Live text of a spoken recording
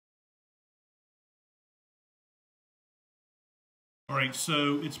All right,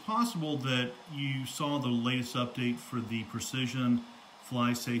 so it's possible that you saw the latest update for the Precision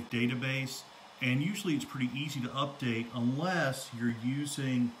FlySafe database, and usually it's pretty easy to update unless you're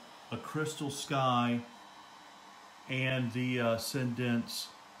using a Crystal Sky and the Cendence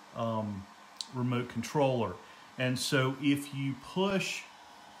remote controller. And so if you push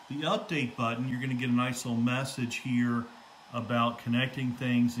the update button, you're going to get a nice little message here about connecting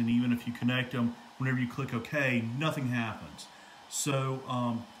things, and even if you connect them, whenever you click OK, nothing happens. So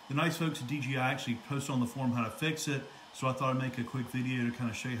the nice folks at DJI actually posted on the forum how to fix it, so I thought I'd make a quick video to kind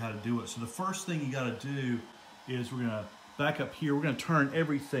of show you how to do it. So the first thing you got to do is we're going to back up here. We're going to turn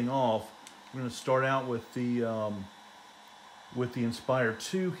everything off. We're going to start out with the Inspire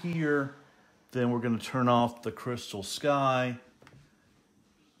 2 here. Then we're going to turn off the Crystal Sky.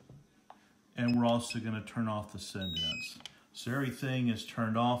 And we're also going to turn off the Cendence. So everything is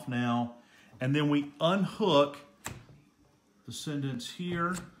turned off now. And then we unhook the Cendence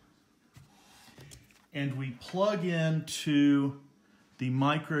here. And we plug into the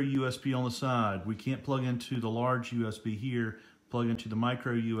micro USB on the side. We can't plug into the large USB here. Plug into the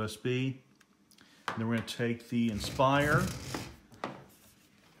micro USB. And then we're going to take the Inspire.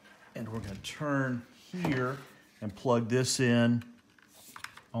 And we're going to turn here and plug this in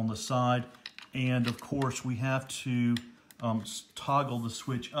on the side. And of course, we have to toggle the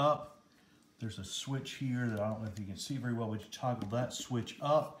switch up. There's a switch here that I don't know if you can see very well. We just toggle that switch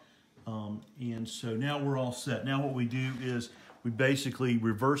up. And so now we're all set. Now what we do is we basically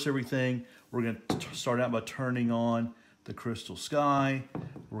reverse everything. We're going to start out by turning on the Crystal Sky.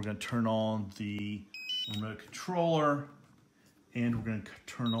 We're going to turn on the remote controller. And we're going to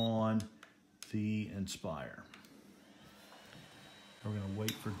turn on the Inspire. We're going to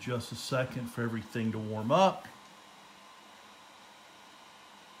wait for just a second for everything to warm up.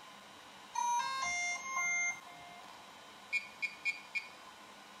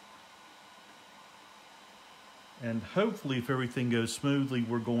 And hopefully, if everything goes smoothly,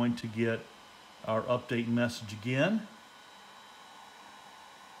 we're going to get our update message again.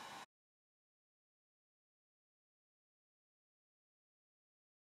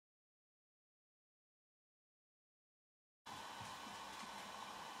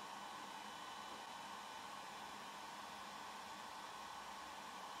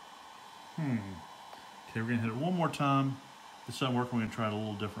 Okay, we're going to hit it one more time. If it's not working, we're going to try it a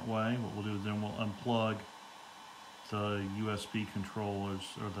little different way. What we'll do is then we'll unplug the USB controllers,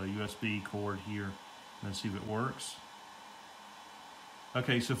 or the USB cord here, and see if it works.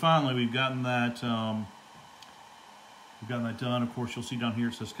 Okay, so finally we've gotten that done. Of course, you'll see down here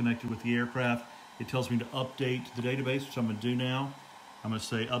it says connected with the aircraft. It tells me to update the database, which I'm going to do now. I'm going to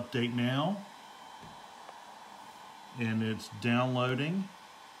say update now, and it's downloading.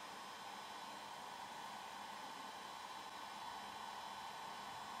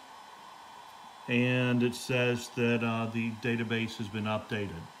 And it says that the database has been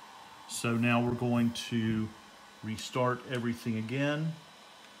updated. So now we're going to restart everything again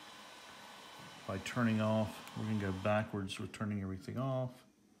by turning off. We're going to go backwards with turning everything off.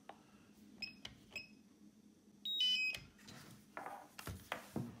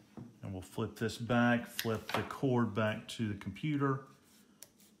 And we'll flip this back, flip the cord back to the computer.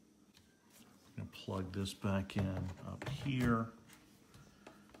 I'm going to plug this back in up here.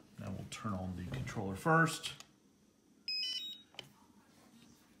 Now we'll turn on the controller first.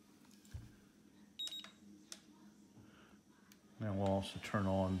 Now we'll also turn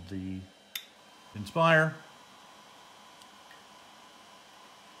on the Inspire.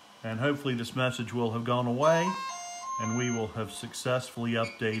 And hopefully this message will have gone away and we will have successfully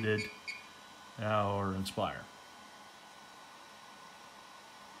updated our Inspire.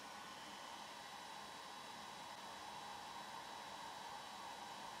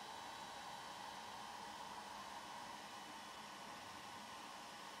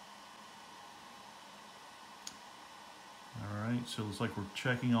 So it looks like we're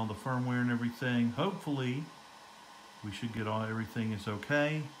checking all the firmware and everything. Hopefully, we should get everything is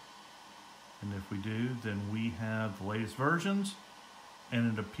okay. And if we do, then we have the latest versions.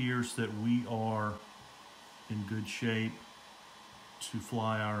 And it appears that we are in good shape to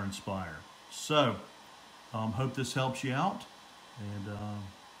fly our Inspire. So, hope this helps you out. And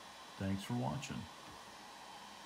thanks for watching.